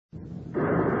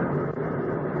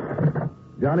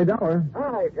Johnny Dollar.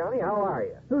 Hi, Johnny. How are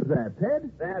you? Who's that,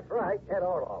 Ted? That's right. Ted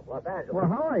Orloff, Los Angeles. Well,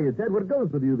 how are you, Ted? What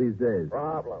goes with you these days?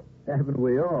 Problem. Haven't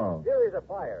we all? Series of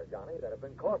fires, Johnny, that have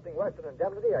been costing Western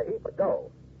Indemnity a heap of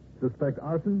dough. Suspect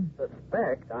arson?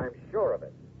 Suspect? I'm sure of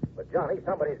it. But, Johnny,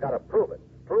 somebody's got to prove it.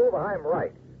 Prove I'm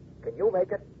right. Can you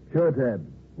make it? Sure, Ted.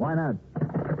 Why not?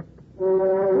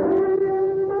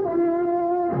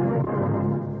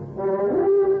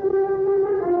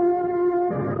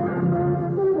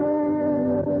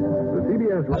 The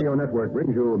CBS Radio Network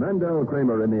brings you Mandel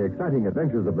Kramer in the exciting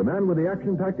adventures of the man with the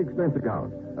action-packed expense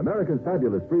account. America's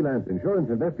fabulous freelance insurance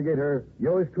investigator,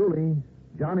 Yours truly,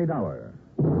 Johnny Dollar.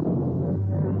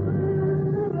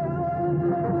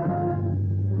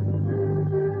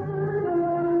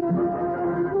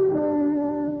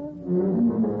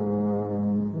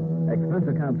 Expense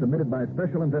account submitted by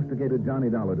Special Investigator Johnny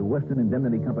Dollar to Western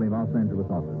Indemnity Company, Los Angeles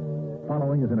office.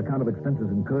 Following is an account of expenses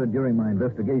incurred during my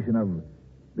investigation of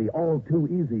the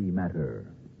all-too-easy matter.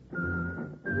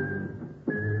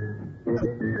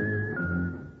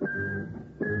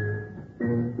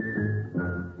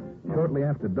 Shortly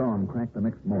after dawn cracked the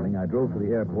next morning, I drove to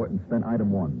the airport and spent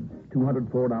item one,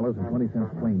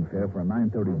 $204.20 plane fare for a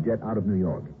 9:30 jet out of New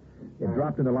York. It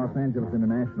dropped into Los Angeles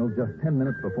International just 10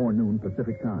 minutes before noon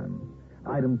Pacific time.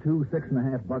 Item two,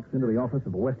 $6.50 into the office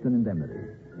of Western Indemnity.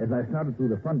 As I started through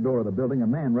the front door of the building, a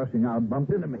man rushing out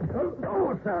bumped into me.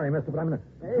 Oh, sorry, mister, but I'm in a...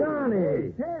 Hey,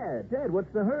 Johnny! Ted,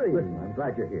 what's the hurry? Listen, I'm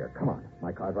glad you're here. Come on.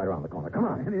 My car's right around the corner. Come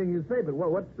on. Anything you say, but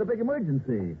what's the big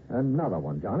emergency? Another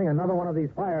one, Johnny. Another one of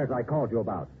these fires I called you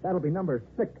about. That'll be number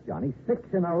 6, Johnny.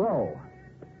 6 in a row.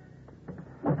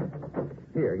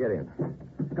 Here, get in.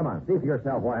 Come on, see for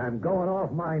yourself why I'm going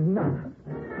off my nut.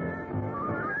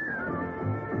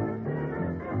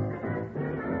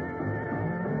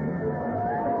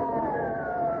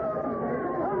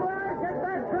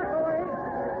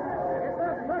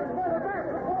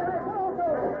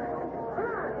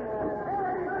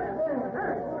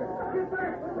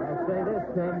 I'll say this,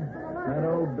 Ted. That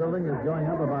old building is going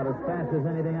up about as fast as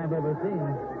anything I've ever seen.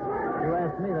 You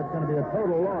ask me, that's going to be a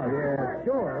total loss. Yeah,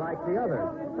 sure, like the others.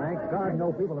 Thank God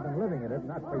no people have been living in it,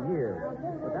 not for years.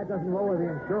 But that doesn't lower the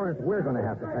insurance we're going to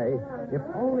have to pay. If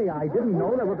only I didn't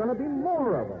know there were going to be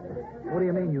more of them. What do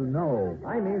you mean you know?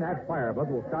 I mean that firebug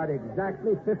will start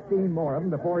exactly 15 more of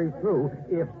them before he's through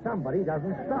if somebody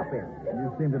doesn't stop him. You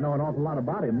seem to know an awful lot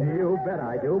about him. You bet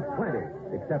I do. Plenty.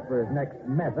 Except for his next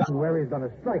method and where he's going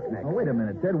to strike next. Oh, wait a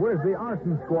minute, Ted. Where's the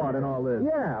arson squad in all this?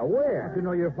 Yeah, where? Don't you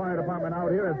know your fire department out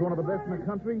here is one of the best in the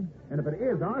country? And if it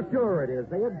is ours, Sure it is.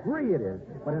 They agree it is.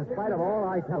 But in spite of all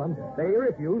I tell them, they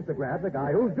refuse to grab the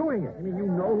guy who's doing it. I mean, you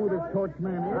know who this torch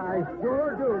man is? I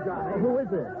sure do, Johnny. Well, who is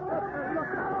it?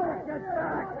 Look out! Get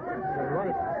back! You're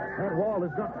right. That wall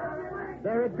is up.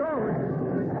 There it goes.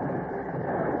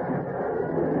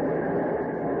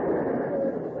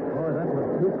 Boy, that was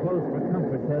too close for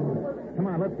comfort, Ted. Come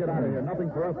on, let's get out of here. Nothing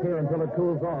for us here until it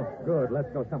cools off. Good.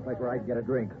 Let's go someplace where I can get a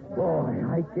drink. Boy,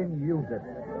 I can use it.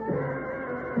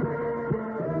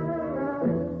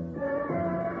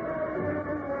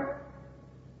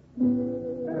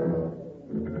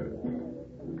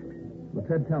 Well,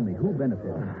 Ted, tell me, who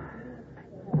benefits?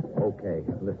 Okay,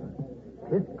 listen.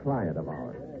 This client of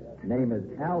ours, name is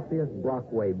Alpheus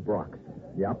Brockway Broxton.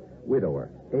 Yep. Widower,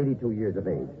 82 years of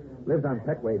age. Lives on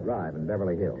Petway Drive in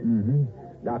Beverly Hills. Mm-hmm.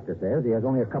 Doctor says he has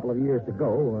only a couple of years to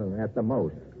go, at the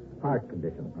most. Heart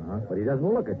condition. But he doesn't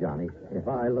look it, Johnny. If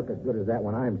I look as good as that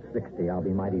when I'm 60, I'll be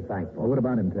mighty thankful. Well, what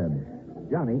about him, Ted?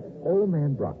 Johnny, old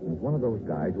man Brockton's one of those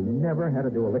guys who never had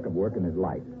to do a lick of work in his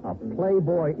life. A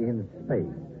playboy in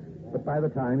spades. But by the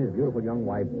time his beautiful young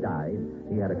wife died,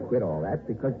 he had to quit all that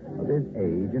because of his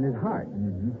age and his heart.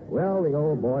 Mm-hmm. Well, the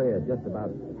old boy had just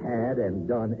about had and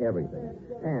done everything.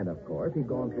 And, of course, he'd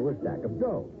gone through a stack of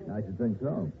dough. I should think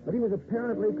so. But he was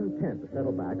apparently content to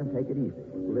settle back and take it easy.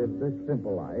 Live this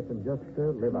simple life and just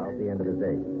live out the end of his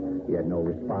days. He had no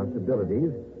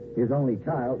responsibilities. His only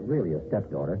child, really a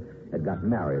stepdaughter, had got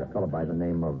married, a fellow by the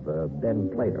name of Ben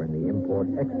Plater in the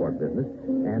import-export business.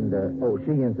 And,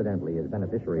 she incidentally is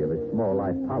beneficiary of his small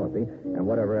life policy and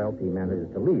whatever else he manages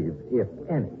to leave, if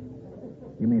any.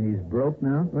 You mean he's broke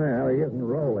now? Well, he isn't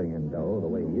rolling in dough the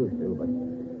way he used to, but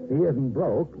he isn't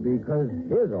broke because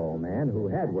his old man, who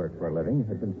had worked for a living,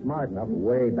 had been smart enough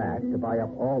way back to buy up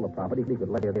all the property he could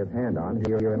lay his hand on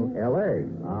here in L.A.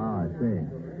 Ah, I see.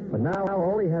 But now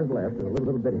all he has left is a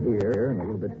little bit here and a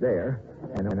little bit there,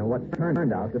 and what's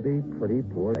turned out to be pretty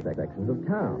poor sections of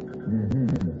town.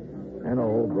 Mm-hmm. An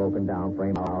old, broken-down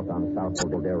frame house on South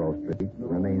Rodero Street,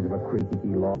 remains of a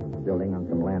creaky log building on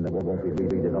some land that won't be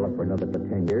redeveloped for another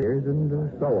 10 years, and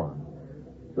so on.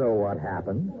 So what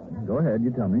happens? Go ahead,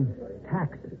 you tell me.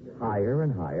 Taxes higher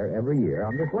and higher every year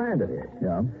on this land of his.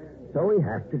 Yeah? So he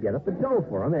has to get up the dough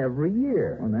for him every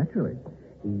year. Oh, naturally.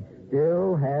 He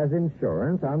still has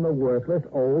insurance on the worthless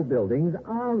old buildings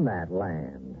on that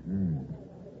land.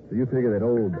 So you figure that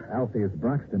old Alpheus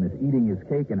Broxton is eating his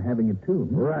cake and having it too?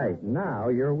 Right. Now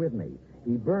you're with me.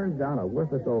 He burned down a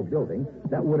worthless old building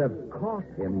that would have cost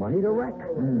him money to wreck.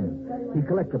 He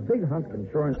collects a big hunk of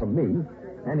insurance from me,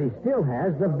 and he still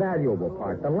has the valuable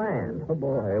part, the land. Oh,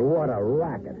 boy, what a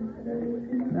racket.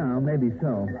 No, maybe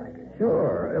so.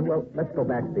 Sure. Well, let's go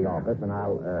back to the office, and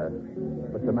I'll,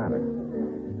 what's the matter?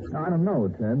 I don't know,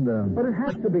 Ted. But it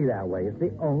has to be that way. It's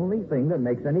the only thing that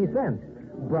makes any sense.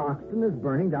 Broxton is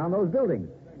burning down those buildings,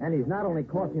 and he's not only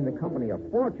costing the company a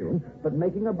fortune, but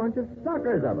making a bunch of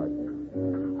suckers of us.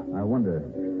 I wonder.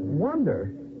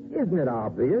 Wonder? Isn't it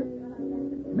obvious?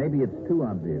 Maybe it's too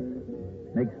obvious.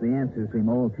 Makes the answer seem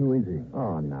all too easy.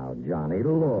 Oh, now, Johnny,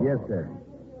 look. Yes, sir.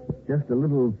 Just a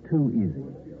little too easy.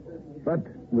 But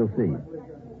we'll see.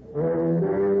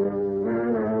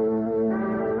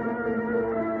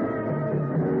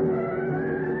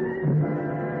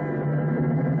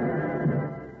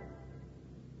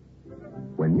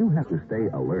 When you have to stay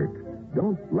alert,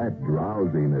 don't let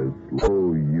drowsiness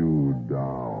slow you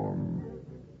down.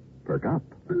 Perk up.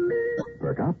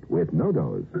 Perk up with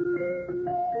No-Dose.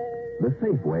 The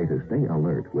safe way to stay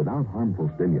alert without harmful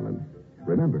stimulants.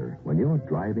 Remember, when you're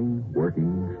driving,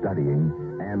 working, studying,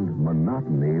 and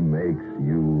monotony makes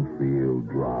you feel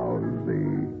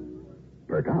drowsy.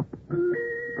 Perk up.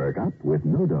 Perk up with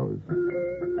No-Dose.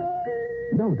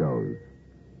 No-Dose.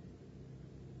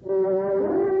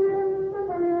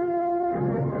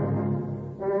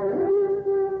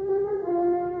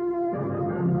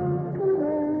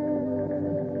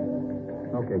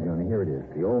 Okay, Johnny, here it is.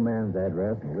 The old man's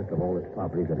address and a list of all his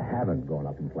properties that haven't gone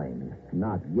up in flames.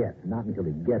 Not yet. Not until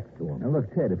he gets to them. Now,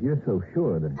 look, Ted, if you're so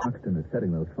sure that Broxton is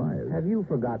setting those fires... Have you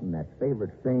forgotten that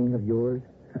favorite saying of yours?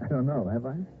 I don't know, have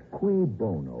I? Qui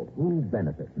bono? Who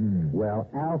benefits? Well,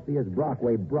 Alpheus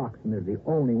Brockway Broxton is the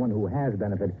only one who has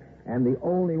benefit and the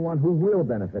only one who will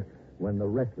benefit when the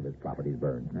rest of his properties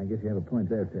burn. I guess you have a point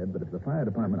there, Ted, but if the fire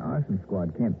department arson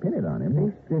squad can't pin it on him...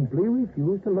 They simply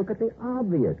refuse to look at the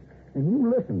obvious. And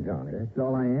you listen, Johnny. That's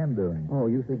all I am doing. Oh,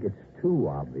 you think it's too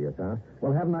obvious, huh?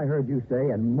 Well, haven't I heard you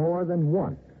say, and more than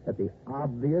once, that the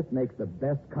obvious makes the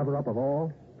best cover-up of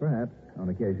all? Perhaps, on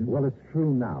occasion. Well, it's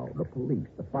true now. The police,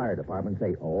 the fire department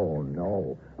say, oh,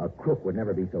 no, a crook would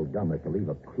never be so dumb as to leave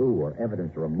a clue or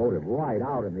evidence or a motive right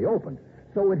out in the open.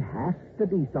 So it has to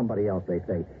be somebody else, they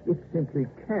say. It simply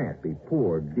can't be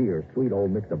poor, dear, sweet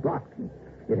old Mr. Broxton.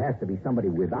 It has to be somebody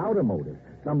without a motive,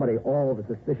 somebody all the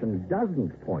suspicion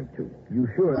doesn't point to. You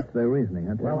sure that's their reasoning,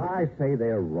 huh, Ted? Well, I say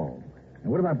they're wrong.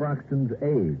 And what about Broxton's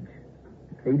age?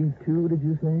 82, did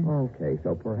you say? Okay,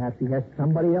 so perhaps he has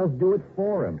somebody else do it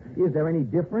for him. Is there any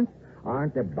difference?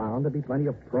 Aren't there bound to be plenty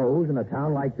of pros in a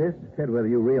town like this? Ted, whether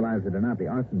you realize it or not, the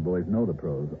arson boys know the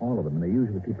pros, all of them, and they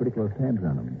usually keep pretty close tabs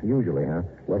on them. Usually, huh?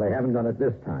 Well, they haven't done it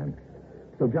this time.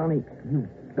 So, Johnny, you've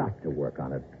got to work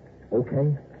on it.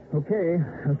 Okay? Okay,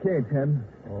 Ted.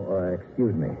 Oh,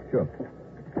 excuse me. Sure.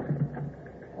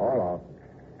 Hello.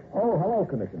 Oh, hello,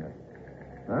 Commissioner.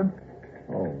 Huh?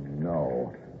 Oh,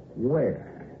 no. Where?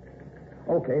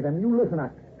 Okay, then you listen.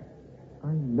 I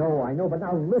know, but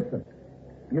now listen.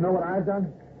 You know what I've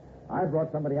done? I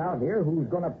brought somebody out here who's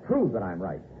going to prove that I'm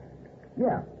right.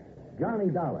 Yeah, Johnny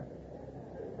Dollar.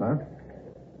 Huh?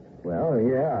 Well,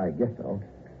 yeah, I guess so.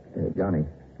 Johnny.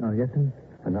 Oh, yes, sir?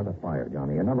 Another fire,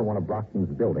 Johnny. Another one of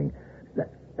Broxton's building.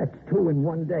 That's two in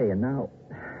one day, and now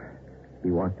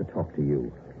he wants to talk to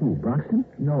you. Who, Broxton?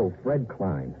 No, Fred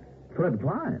Klein. Fred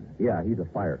Klein? Yeah, he's a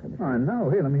fire commissioner. Oh, no.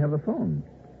 Here, let me have the phone.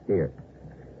 Here.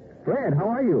 Fred, how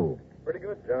are you? Pretty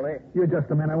good, Johnny. You're just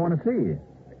the man I want to see.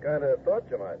 I kind of thought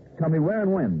you might. Tell me where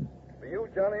and when. For you,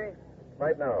 Johnny,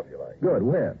 right now, if you like. Good,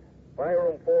 where? Fire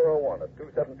room 401 at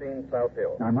 217 South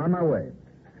Hill. I'm on my way.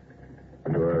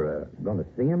 You're going to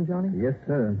see him, Johnny? Yes,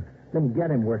 sir. Then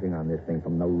get him working on this thing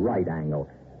from the right angle.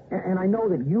 And I know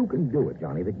that you can do it,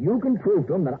 Johnny, that you can prove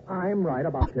to him that I'm right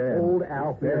about Ted. old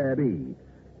Alpheus Ted. B.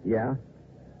 Yeah?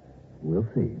 We'll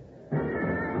see.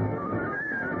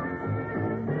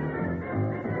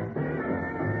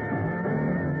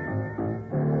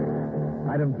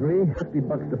 Item 3,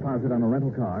 $50 deposit on a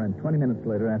rental car, and 20 minutes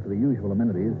later, after the usual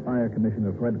amenities, Fire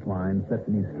Commissioner Fred Klein sets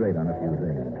me straight on a few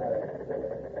things.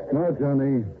 No,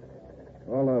 Johnny.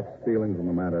 All our feelings on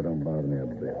the matter don't bother me a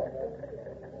bit.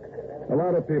 A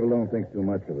lot of people don't think too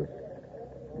much of us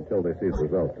until they see the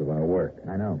results of our work.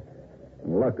 I know.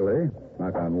 And luckily,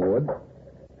 knock on wood,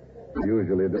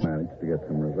 Usually they manage to get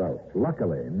some results.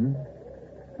 Luckily,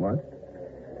 What?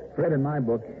 Fred, in my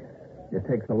book, it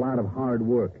takes a lot of hard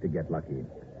work to get lucky.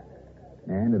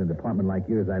 And in a department like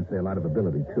yours, I'd say a lot of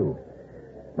ability, too.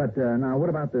 But now, what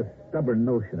about this stubborn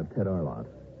notion of Ted Orloff?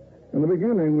 In the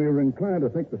beginning, we were inclined to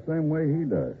think the same way he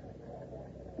does.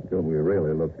 Until we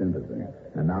really looked into things.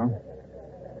 And now?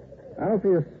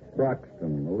 Alpheus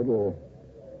Broxton, a little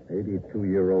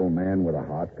 82-year-old man with a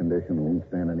heart condition who won't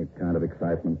stand any kind of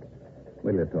excitement.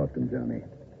 Will you talk to him, Johnny?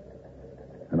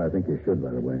 And I think you should,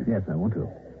 by the way. Yes, I want to.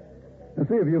 And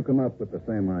see if you come up with the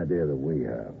same idea that we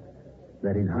have.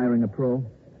 That he's hiring a pro?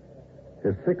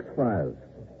 His 6 files,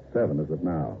 7 as of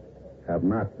now, have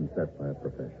not been set by a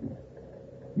professional.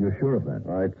 You're sure of that?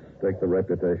 I'd stake the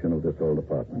reputation of this whole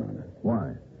department on it.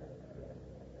 Why?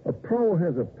 A pro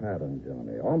has a pattern,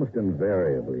 Johnny, almost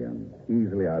invariably an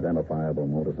easily identifiable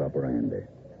modus operandi.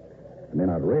 They may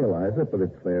not realize it, but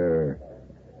it's their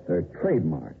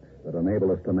trademarks that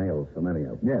enable us to nail so many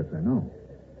of them. Yes, I know.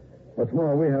 What's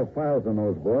more, we have files on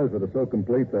those boys that are so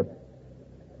complete that,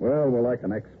 well, we're like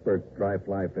an expert dry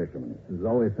fly fisherman. This is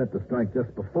always set to strike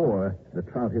just before the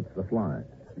trout hits the fly.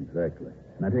 Exactly.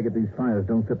 And I take it these fires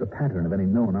don't fit the pattern of any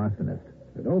known arsonist.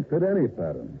 They don't fit any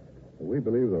pattern. But we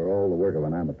believe they're all the work of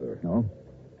an amateur. No?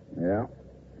 Yeah.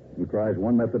 He tries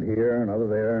one method here, another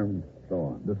there, and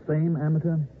so on. The same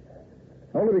amateur?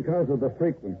 Only because of the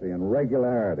frequency and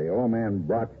regularity old man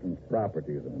Broxton's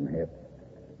properties have been hit.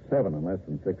 7 in less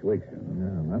than 6 weeks. You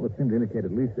know. Yeah, that would seem to indicate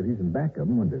at least that he's in back of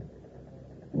them, wouldn't it?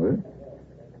 Well,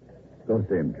 go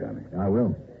see him, Johnny. I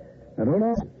will. And who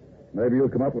knows? Maybe you'll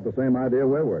come up with the same idea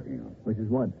we're working on. Which is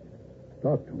what?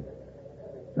 Talk to him.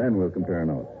 Then we'll compare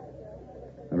notes.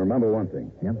 And remember one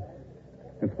thing. Yeah?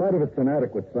 In spite of its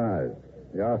inadequate size,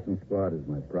 the arson squad is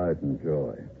my pride and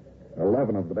joy.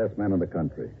 11 of the best men in the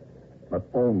country. But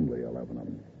only 11 of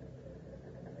them.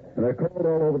 And they're called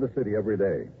all over the city every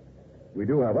day. We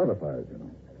do have other fires, you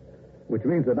know. Which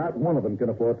means that not one of them can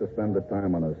afford to spend the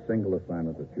time on a single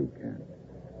assignment that you can.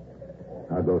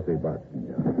 I'll go see Broxton,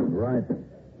 John. Right.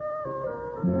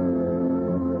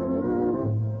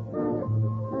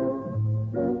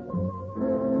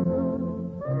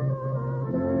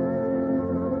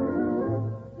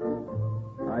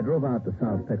 I drove out to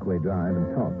South Peckway Drive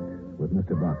and talked with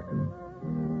Mr. Broxton.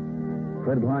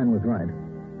 Fred Klein was right.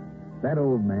 That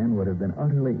old man would have been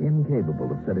utterly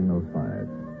incapable of setting those fires.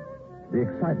 The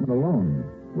excitement alone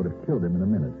would have killed him in a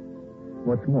minute.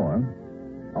 What's more,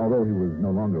 although he was no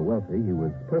longer wealthy, he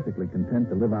was perfectly content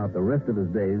to live out the rest of his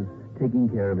days taking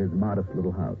care of his modest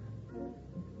little house.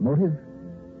 Motive?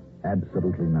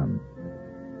 Absolutely none.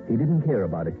 He didn't care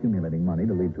about accumulating money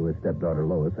to leave to his stepdaughter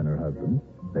Lois and her husband.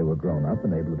 They were grown up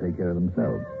and able to take care of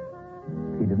themselves.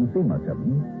 He didn't see much of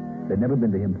them. They'd never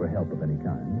been to him for help of any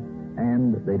kind,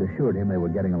 and they'd assured him they were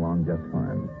getting along just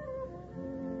fine.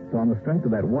 So on the strength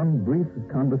of that one brief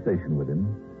conversation with him,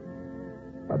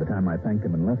 by the time I thanked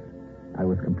him and left, I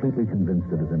was completely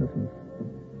convinced of his innocence.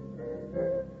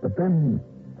 But then,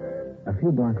 a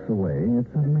few blocks away, it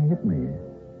suddenly hit me.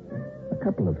 A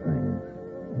couple of things.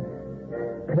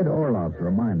 Ted Orloff's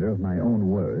reminder of my own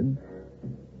words,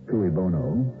 cui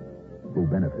bono, who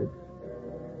benefits,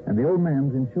 and the old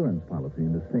man's insurance policy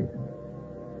in the state.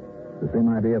 The same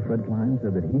idea Fred Klein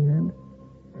said that he had?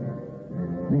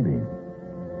 Maybe.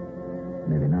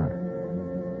 Maybe not.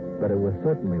 But it was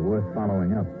certainly worth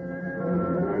following up.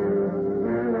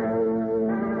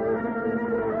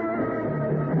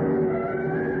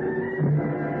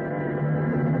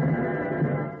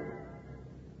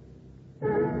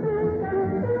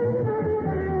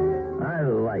 I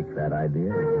like that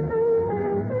idea.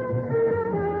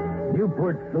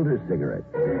 Newport filter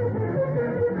cigarettes.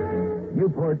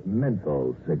 Newport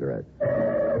menthol cigarettes.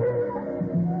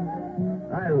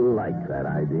 I like that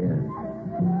idea.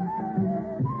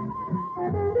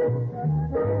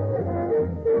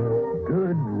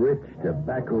 Good, rich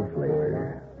tobacco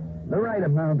flavor. The right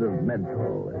amount of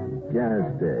menthol and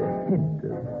just a hint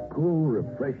of cool,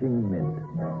 refreshing mint.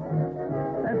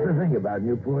 That's the thing about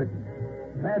Newport.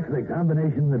 That's the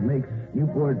combination that makes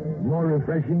Newport more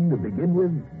refreshing to begin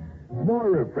with, more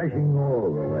refreshing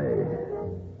all the way.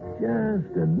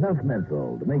 Just enough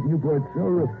menthol to make Newport so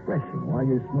refreshing while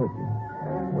you're smoking,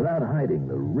 without hiding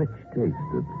the rich taste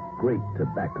of great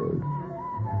tobaccos.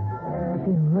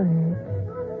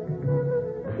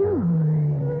 George.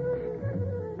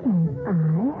 Can I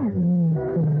have anything,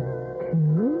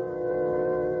 too?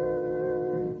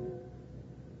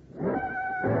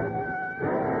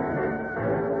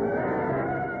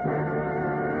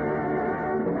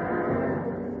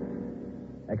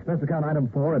 Expense account item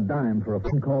 4, a dime for a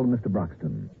phone call to Mr.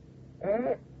 Broxton.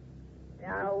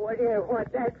 Now, what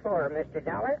What's that for, Mr.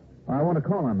 Dollar? I want to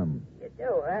call on them. You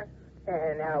do, huh?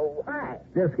 Now, why?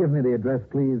 Just give me the address,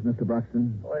 please, Mr.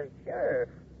 Buxton. Well, sure.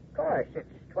 Of course. It's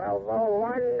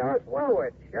 1201 North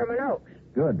Woolworth, Sherman Oaks.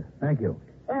 Good. Thank you.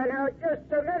 Now,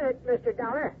 just a minute, Mr.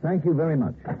 Dollar. Thank you very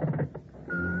much.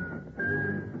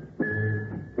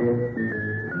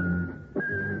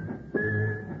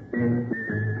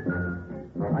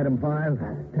 Item 5,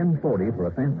 $10.40 for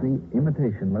a fancy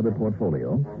imitation leather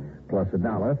portfolio, plus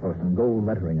 $1 for some gold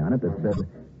lettering on it that said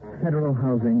Federal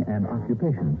Housing and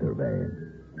Occupation Survey.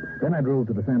 Then I drove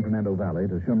to the San Fernando Valley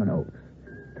to Sherman Oaks,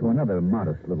 to another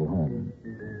modest little home.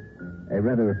 A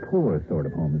rather poor sort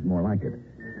of home is more like it,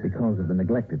 because of the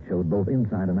neglect it showed both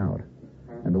inside and out.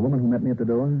 And the woman who met me at the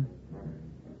door?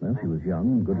 Well, she was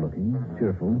young, good-looking,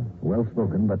 cheerful,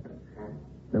 well-spoken, but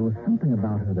there was something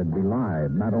about her that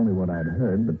belied not only what I'd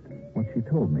heard, but what she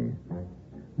told me.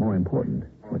 More important,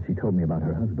 what she told me about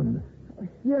her husband.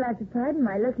 You'll have to pardon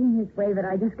my looking this way, but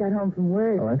I just got home from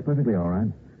work. Oh, that's perfectly all right.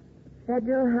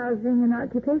 Federal Housing and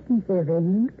Occupation Survey,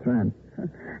 hmm? That's right.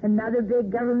 Another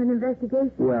big government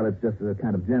investigation? Well, it's just a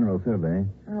kind of general survey.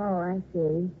 Oh, I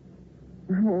see.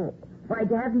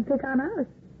 Why'd you have them pick on us?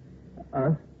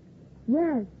 Us?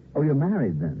 Yes. Oh, you're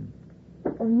married then?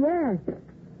 Oh, yes.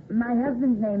 My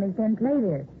husband's name is Ben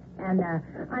Plater, and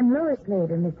I'm Lois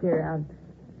Plater, Mr.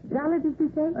 Dollar, did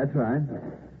you say? That's right.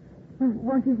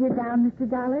 Won't you sit down, Mr.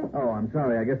 Dollar? Oh, I'm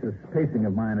sorry. I guess this pacing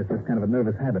of mine is just kind of a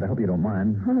nervous habit. I hope you don't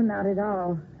mind. Oh, not at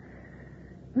all.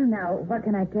 Well, now, what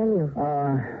can I tell you?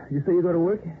 You say you go to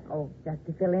work? Oh, just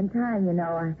to fill in time, you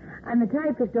know. I'm a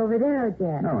typist over there,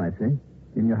 Jack. Oh, I see.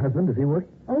 And your husband, does he work?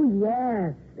 Oh,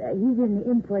 yes. He's in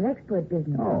the import-export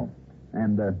business. Oh.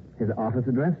 And his office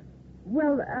address?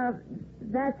 Well,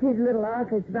 that's his little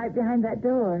office right behind that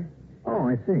door. Oh,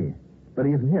 I see. But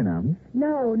he isn't here now, hmm?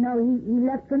 No, he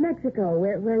left for Mexico,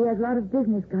 where he has a lot of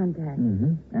business contacts.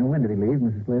 Mm-hmm. And when did he leave,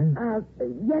 Mrs. Plater?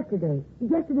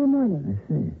 Yesterday morning. I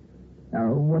see.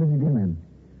 Now, what does he do then?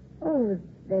 Oh,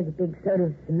 there's a big sort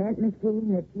of cement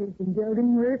machine that's used in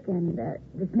building work, and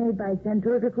it's made by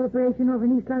Centorga Corporation over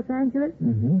in East Los Angeles.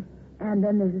 Mm-hmm. And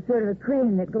then there's a sort of a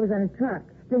crane that goes on a truck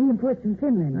that he imports from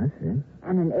Finland. I see.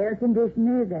 And an air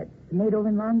conditioner that's made over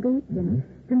in Long Beach, and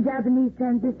some Japanese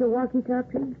transistor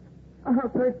walkie-talkies. All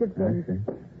sorts of things. I see.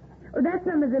 Oh, that's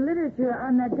some of the literature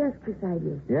on that desk beside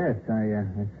you. Yes, I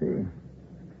see.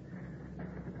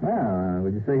 Well,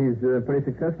 would you say he's pretty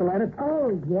successful at it?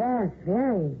 Oh, yes,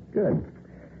 very. Good.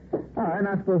 All right,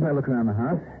 now suppose I look around the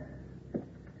house.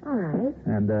 All right.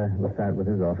 And we'll start with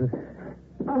his office.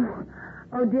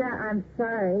 Oh, dear, I'm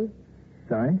sorry.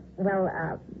 Sorry? Well,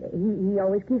 he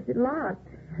always keeps it locked.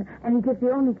 And he took the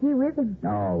only key with him.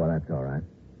 Oh, well, that's all right.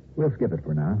 We'll skip it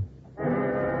for now.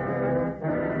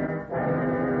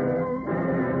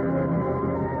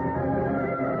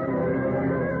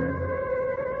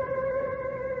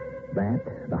 That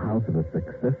the house of a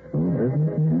successful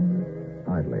businessman?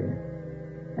 Hardly.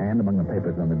 And among the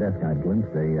papers on the desk, I'd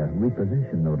glimpsed a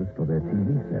repossession notice for their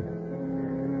TV set.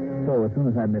 So as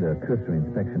soon as I'd made a cursory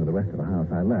inspection of the rest of the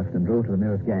house, I left and drove to the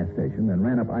nearest gas station and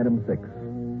ran up item 6,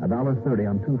 $1.30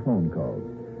 on 2 phone calls.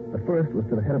 The first was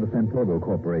to the head of the Centorgo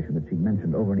Corporation that she'd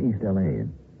mentioned over in East L.A.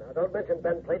 Now, don't mention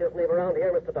Ben Plater's name around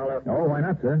here, Mr. Dollar. Oh, why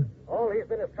not, sir? All he's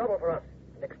been is trouble for us.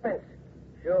 An expense.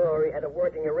 Sure, he had a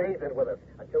working arrangement with us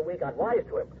until we got wise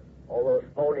to him. All those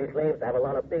phony claims to have a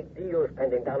lot of big deals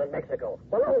pending down in Mexico.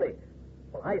 Baloney.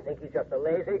 Well, I think he's just a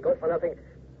lazy, good-for-nothing...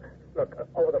 Look,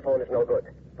 over the phone is no good.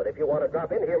 But if you want to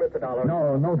drop in here, Mr. Dollar...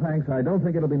 No, thanks. I don't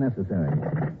think it'll be necessary.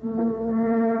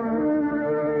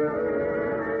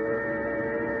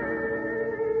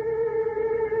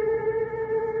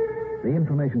 The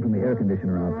information from the air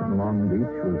conditioner outfit in Long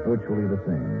Beach was virtually the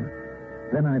same.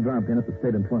 Then I dropped in at the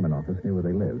state employment office near where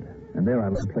they lived. And there I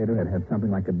learned Plater had had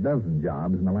something like a dozen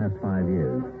jobs in the last 5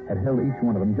 years. Had held each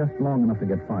one of them just long enough to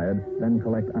get fired, then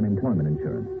collect unemployment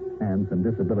insurance. And some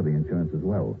disability insurance as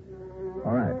well.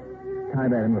 All right.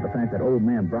 Tie that in with the fact that old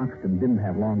man Broxton didn't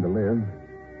have long to live.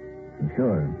 And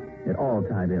sure, it all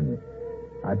tied in.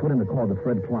 I put in the call to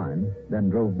Fred Klein,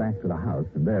 then drove back to the house,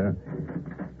 and there...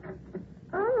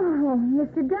 Oh,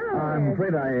 Mr. Dollar. I'm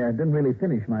afraid I didn't really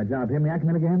finish my job here. May I come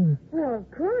in again? Well,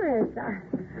 of course.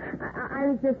 I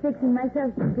was just fixing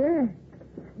myself some dinner.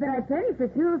 But I've plenty for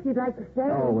 2 if you'd like to stay.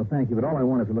 Oh, well, thank you, but all I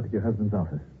want is to look at your husband's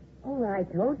office. Oh, I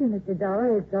told you, Mr.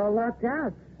 Dollar, it's all locked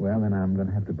out. Well, then I'm going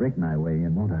to have to break my way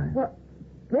in, won't I? Well,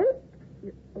 break?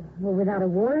 Well, without a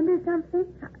warrant or something?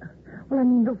 Well, I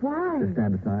mean, but why? Just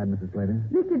stand aside, Mrs. Plater.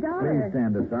 Mr. Dollar. Please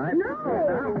stand aside. No.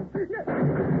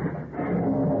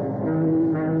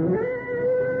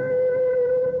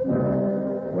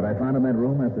 What I found in that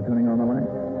room after turning on the light?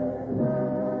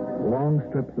 long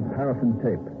strips of paraffin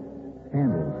tape,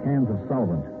 handles, cans of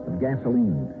solvent, of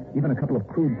gasoline, even a couple of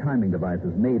crude timing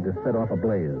devices made to set off a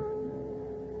blaze.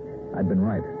 I'd been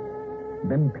right.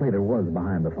 Ben Plater was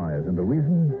behind the fires, and the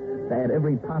reason? To add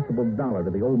every possible dollar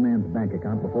to the old man's bank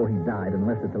account before he died and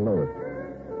left it to Lois.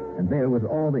 And there was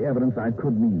all the evidence I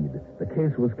could need. The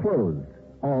case was closed.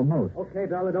 Almost. Okay,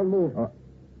 Dollar, don't move.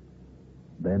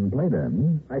 Ben Plater,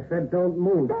 hmm? I said don't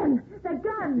move. Ben, the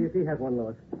gun! See if he has one,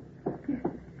 Lois.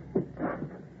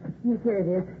 Yes, here it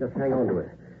is. Just hang on to it.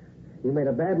 You made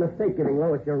a bad mistake giving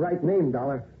Lois your right name,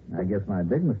 Dollar. I guess my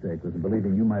big mistake was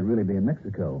believing you might really be in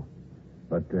Mexico.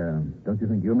 But don't you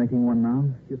think you're making one now?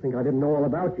 You think I didn't know all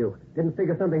about you? Didn't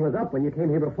figure something was up when you came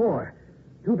here before.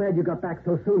 Too bad you got back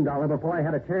so soon, Dollar, before I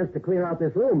had a chance to clear out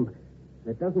this room.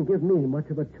 It doesn't give me much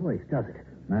of a choice, does it?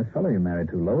 Nice fellow you married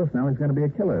to, Lois. Now he's going to be a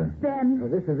killer. Ben. So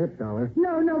this is it, Dollar.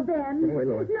 No, Ben. Go away,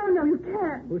 Lois. No, you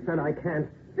can't. Who said I can't?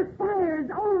 The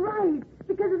fire's all right.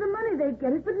 Because of the money they'd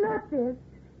get it, but not this.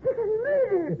 This is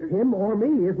murder. It's him or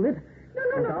me, isn't it?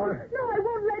 No, Dollar. No, I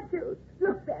won't let you.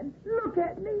 Look, Ben. Look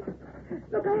at me.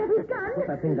 Look, I have his gun. Put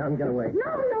that thing down and get away.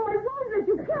 No, I won't let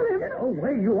you kill him. Get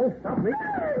away. You won't stop me.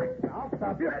 I'll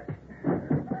stop you.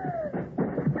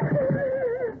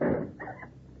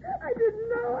 I didn't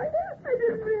know. I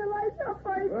didn't realize how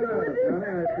far he'd go with it. Johnny,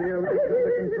 I see you're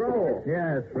under control.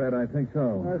 Yes, Fred, I think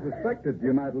so. I suspected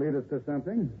you might lead us to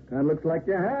something. Kind of looks like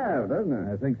you have, doesn't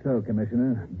it? I think so,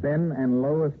 Commissioner. Ben and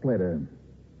Lois Plater.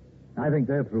 I think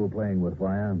they're through playing with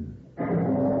fire.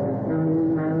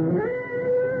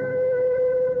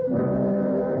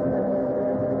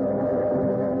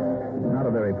 Not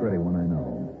a very pretty one, I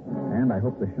know. And I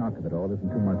hope the shock of it all isn't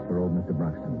too much for old Mr.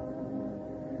 Broxton.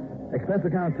 Expense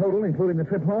account total, including the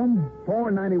trip home,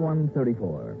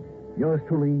 $491.34. Yours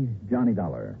truly, Johnny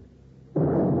Dollar.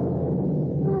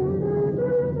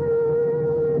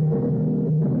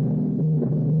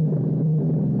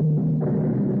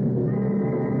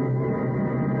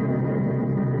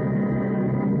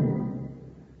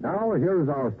 Now, here's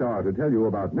our star to tell you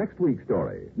about next week's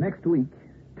story. Next week,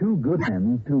 2 good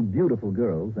men, 2 beautiful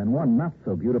girls, and 1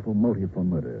 not-so-beautiful motive for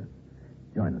murder.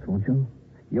 Join us, won't you?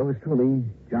 Yours truly,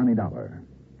 Johnny Dollar.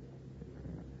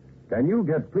 Can you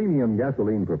get premium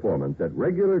gasoline performance at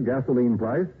regular gasoline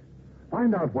price?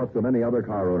 Find out what so many other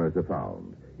car owners have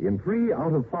found. In 3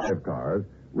 out of 5 cars,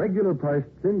 regular priced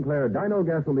Sinclair Dino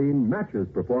gasoline matches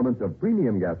performance of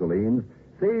premium gasolines,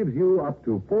 saves you up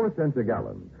to 4 cents a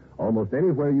gallon. Almost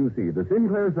anywhere you see the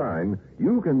Sinclair sign,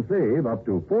 you can save up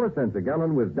to 4 cents a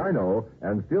gallon with Dino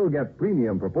and still get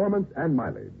premium performance and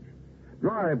mileage.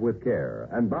 Drive with care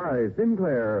and buy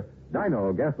Sinclair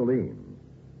Dino gasoline.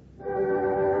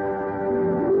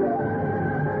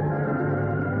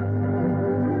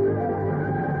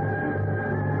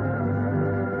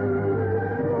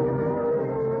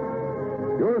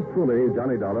 Yours truly,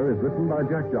 Johnny Dollar, is written by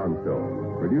Jack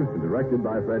Johnstone, produced and directed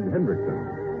by Fred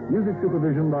Hendrickson, music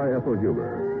supervision by Ethel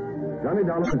Huber. Johnny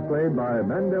Dollar is played by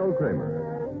Mandel Kramer.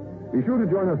 Be sure to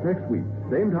join us next week,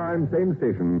 same time, same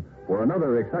station, for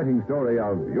another exciting story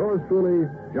of yours truly,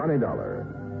 Johnny Dollar.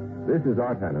 This is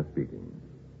Art Hanna speaking.